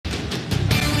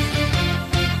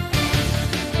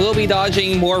We'll be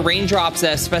dodging more raindrops,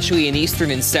 especially in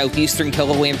eastern and southeastern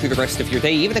KELOLAND through the rest of your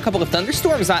day. Even a couple of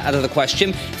thunderstorms not out of the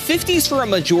question. 50s for a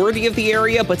majority of the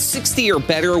area, but 60 or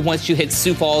better once you hit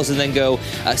Sioux Falls and then go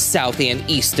south and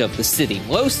east of the city.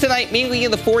 Lows tonight mainly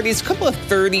in the 40s, a couple of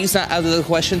 30s not out of the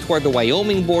question toward the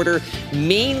Wyoming border.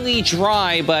 Mainly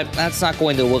dry, but that's not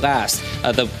going to last.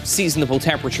 The seasonable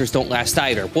temperatures don't last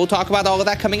either. We'll talk about all of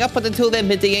that coming up, but until then,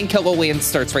 Midday in KELOLAND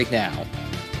starts right now.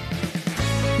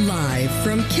 Live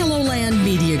from KELOLAND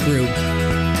Media Group,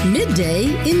 Midday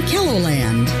in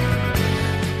KELOLAND.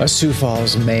 A Sioux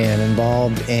Falls man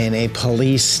involved in a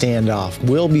police standoff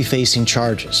will be facing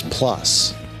charges.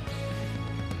 Plus,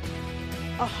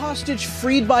 a hostage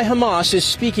freed by Hamas is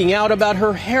speaking out about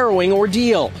her harrowing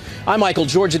ordeal. I'm Michael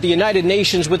George at the United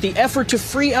Nations with the effort to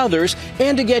free others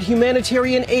and to get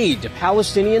humanitarian aid to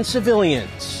Palestinian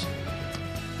civilians.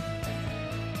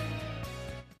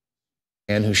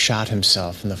 Man who shot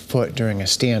himself in the foot during a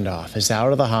standoff is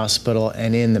out of the hospital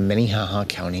and in the Minnehaha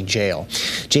County Jail.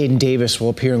 Jaden Davis will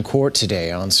appear in court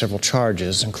today on several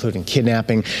charges, including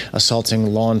kidnapping,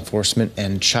 assaulting law enforcement,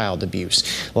 and child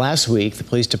abuse. Last week, the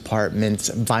police department's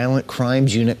violent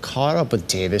crimes unit caught up with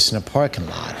Davis in a parking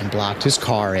lot and blocked his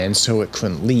car in so it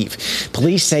couldn't leave.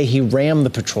 Police say he rammed the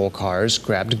patrol cars,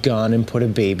 grabbed a gun, and put a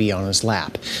baby on his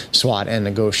lap. SWAT and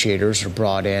negotiators were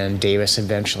brought in. Davis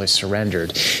eventually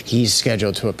surrendered. He's scheduled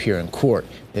to appear in court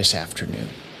this afternoon.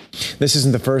 This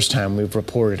isn't the first time we've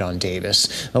reported on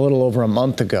Davis. A little over a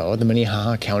month ago, the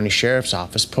Minnehaha County Sheriff's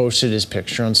Office posted his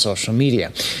picture on social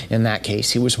media. In that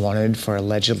case, he was wanted for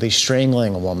allegedly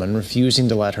strangling a woman, refusing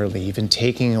to let her leave, and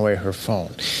taking away her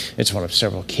phone. It's one of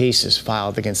several cases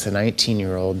filed against the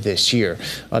 19-year-old this year.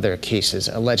 Other cases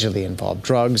allegedly involve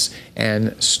drugs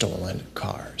and stolen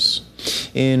cars.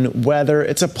 In weather,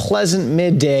 it's a pleasant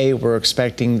midday. We're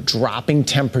expecting dropping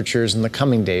temperatures in the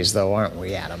coming days, though, aren't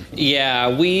we, Adam?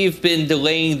 Yeah, we've been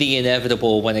delaying the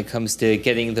inevitable when it comes to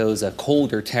getting those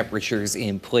colder temperatures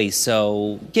in place,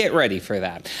 so get ready for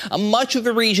that. Much of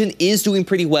the region is doing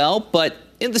pretty well, but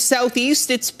in the southeast,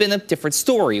 it's been a different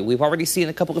story. We've already seen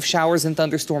a couple of showers and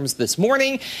thunderstorms this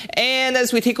morning. And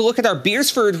as we take a look at our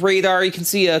Beersford radar, you can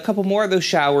see a couple more of those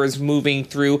showers moving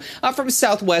through from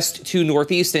southwest to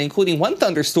northeast, and including one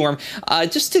thunderstorm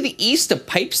just to the east of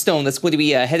Pipestone that's going to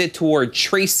be headed toward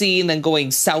Tracy and then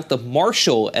going south of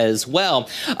Marshall as well.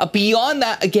 Beyond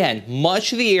that, again,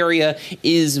 much of the area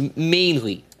is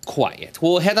mainly quiet.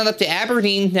 We'll head on up to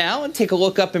Aberdeen now and take a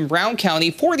look up in Brown County.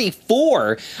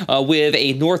 44 with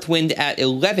a north wind at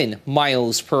 11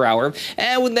 miles per hour.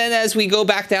 And then as we go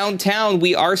back downtown,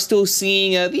 we are still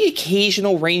seeing the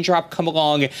occasional raindrop come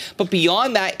along. But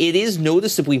beyond that, it is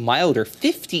noticeably milder.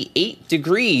 58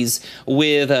 degrees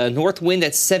with a north wind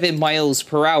at 7 miles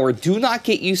per hour. Do not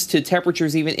get used to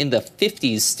temperatures even in the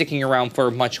 50s sticking around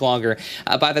for much longer.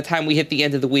 By the time we hit the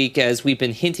end of the week, as we've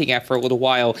been hinting at for a little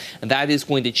while, that is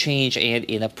going to change, and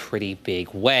in a pretty big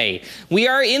way. We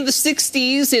are in the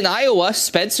 60s in Iowa,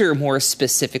 Spencer more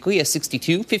specifically, a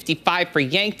 62, 55 for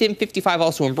Yankton, 55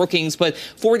 also in Brookings, but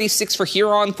 46 for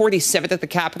Huron, 47 at the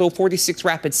Capitol, 46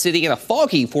 Rapid City, and a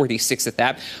foggy 46 at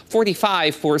that,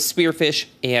 45 for Spearfish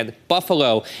and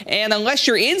Buffalo. And unless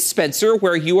you're in Spencer,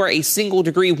 where you are a single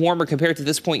degree warmer compared to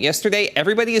this point yesterday,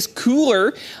 everybody is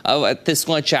cooler at this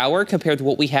lunch hour compared to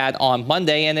what we had on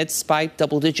Monday, and it's by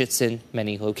double digits in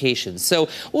many locations. So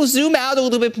we'll zoom out a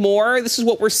little bit more. This is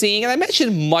what we're seeing. And I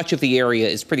mentioned much of the area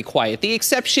is pretty quiet. The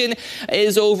exception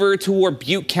is over toward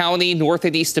Butte County, north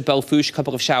and east of Belfouche, a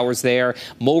couple of showers there.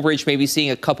 Mobridge maybe seeing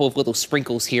a couple of little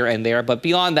sprinkles here and there. But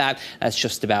beyond that, that's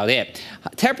just about it.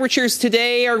 Temperatures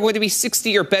today are going to be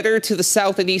 60 or better to the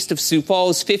south and east of Sioux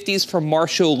Falls. 50s from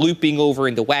Marshall looping over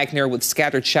into Wagner with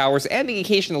scattered showers and the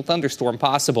occasional thunderstorm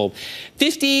possible.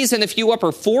 50s and a few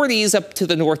upper 40s up to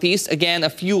the northeast. Again, a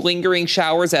few lingering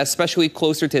showers, especially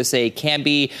closer to, say,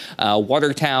 Canby,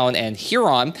 Watertown, and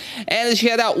Huron. And as you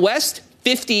head out west,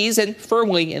 50s and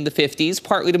firmly in the 50s,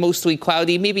 partly to mostly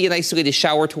cloudy, maybe an isolated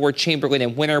shower toward Chamberlain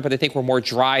and Winter, but I think we're more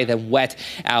dry than wet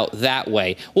out that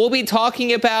way. We'll be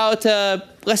talking about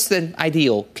less than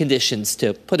ideal conditions,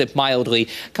 to put it mildly,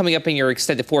 coming up in your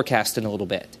extended forecast in a little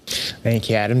bit.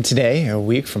 Thank you, Adam. Today, a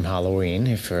week from Halloween,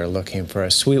 if you're looking for a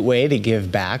sweet way to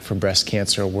give back for Breast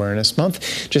Cancer Awareness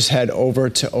Month, just head over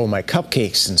to Oh My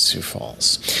Cupcakes in Sioux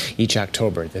Falls. Each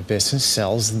October, the business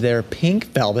sells their pink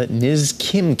velvet Ms.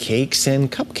 Kim cakes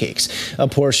and cupcakes. A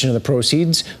portion of the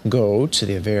proceeds go to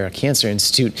the Avera Cancer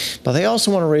Institute, but they also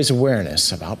want to raise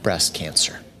awareness about breast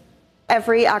cancer.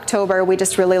 Every October, we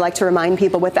just really like to remind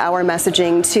people with our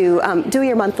messaging to do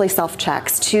your monthly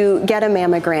self-checks, to get a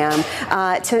mammogram,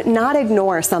 to not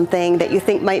ignore something that you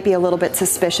think might be a little bit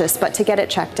suspicious, but to get it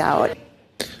checked out.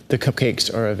 The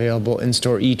cupcakes are available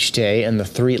in-store each day, and the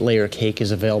 3-layer cake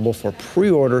is available for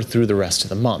pre-order through the rest of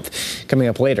the month. Coming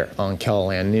up later on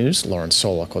KELOLAND News, Lauren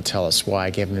Solik will tell us why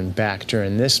giving back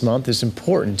during this month is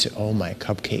important to Oh My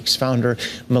Cupcakes founder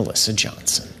Melissa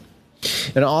Johnson.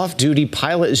 An off-duty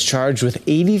pilot is charged with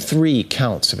 83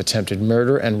 counts of attempted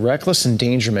murder and reckless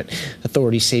endangerment.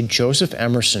 Authorities say Joseph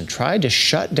Emerson tried to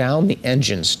shut down the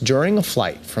engines during a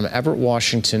flight from Everett,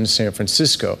 Washington to San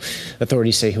Francisco.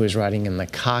 Authorities say he was riding in the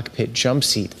cockpit jump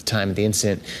seat at the time of the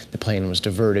incident. The plane was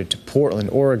diverted to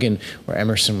Portland, Oregon, where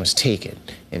Emerson was taken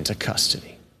into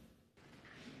custody.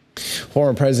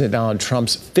 Former President Donald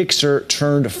Trump's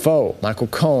fixer-turned-foe, Michael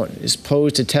Cohen, is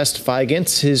posed to testify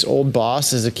against his old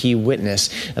boss as a key witness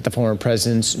at the former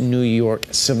president's New York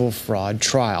civil fraud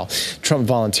trial. Trump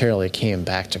voluntarily came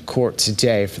back to court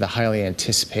today for the highly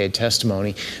anticipated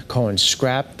testimony. Cohen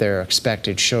scrapped their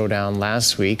expected showdown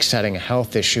last week, citing a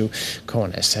health issue.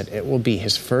 Cohen has said it will be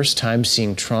his first time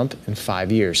seeing Trump in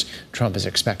 5 years. Trump is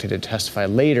expected to testify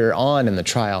later on in the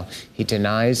trial. He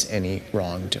denies any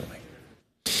wrongdoing.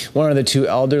 One of the 2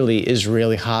 elderly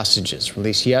Israeli hostages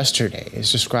released yesterday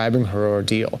is describing her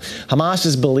ordeal. Hamas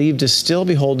is believed to still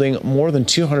be holding more than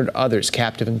 200 others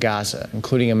captive in Gaza,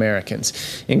 including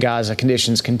Americans. In Gaza,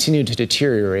 conditions continue to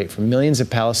deteriorate for millions of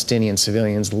Palestinian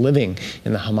civilians living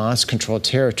in the Hamas-controlled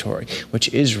territory,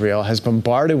 which Israel has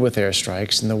bombarded with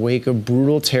airstrikes in the wake of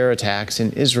brutal terror attacks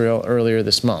in Israel earlier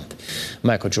this month.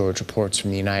 Michael George reports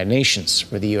from the United Nations,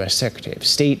 where the U.S. Secretary of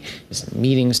State is in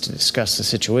meetings to discuss the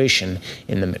situation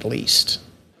in the Middle East.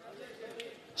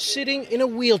 Sitting in a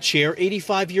wheelchair,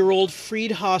 85-year-old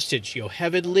freed hostage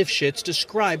Yocheved Lifshitz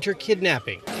described her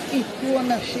kidnapping.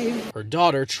 Her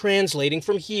daughter translating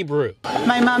from Hebrew.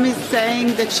 My mom is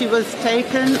saying that she was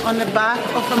taken on the back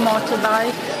of a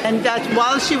motorbike and that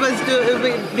while she was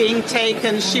being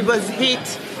taken, she was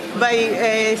hit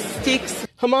by sticks.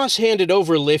 Hamas handed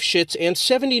over Lifshitz and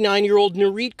 79-year-old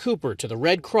Nurit Cooper to the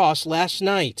Red Cross last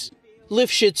night.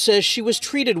 Lifshitz says she was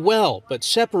treated well, but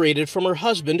separated from her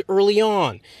husband early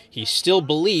on. He's still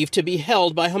believed to be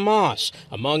held by Hamas,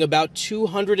 among about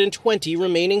 220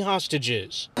 remaining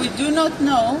hostages. We do not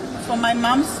know, from my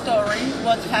mom's story,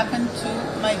 what happened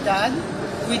to my dad.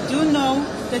 We do know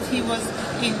that he was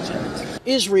injured.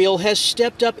 Israel has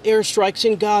stepped up airstrikes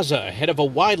in Gaza ahead of a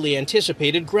widely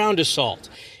anticipated ground assault.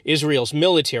 Israel's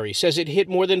military says it hit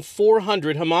more than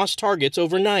 400 Hamas targets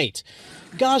overnight.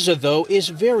 Gaza, though, is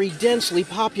very densely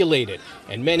populated,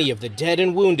 and many of the dead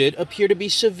and wounded appear to be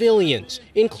civilians,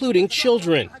 including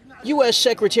children. U.S.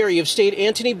 Secretary of State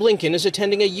Antony Blinken is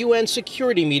attending a UN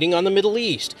security meeting on the Middle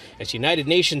East, as United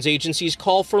Nations agencies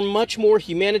call for much more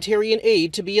humanitarian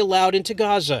aid to be allowed into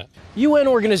Gaza. UN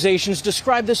organizations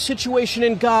describe the situation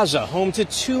in Gaza, home to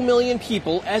 2 million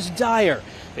people, as dire.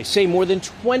 They say more than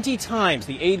 20 times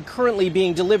the aid currently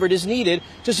being delivered is needed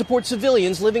to support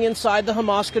civilians living inside the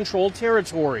Hamas-controlled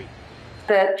territory.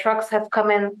 The trucks have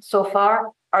come in so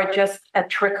far are just a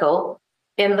trickle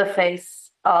in the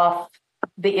face of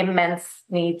the immense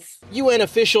needs. UN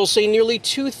officials say nearly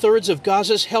 2/3 of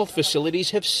Gaza's health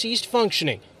facilities have ceased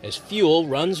functioning as fuel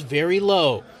runs very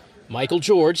low. Michael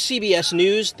George, CBS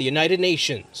News, the United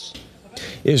Nations.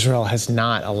 Israel has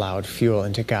not allowed fuel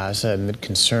into Gaza amid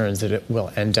concerns that it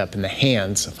will end up in the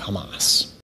hands of Hamas.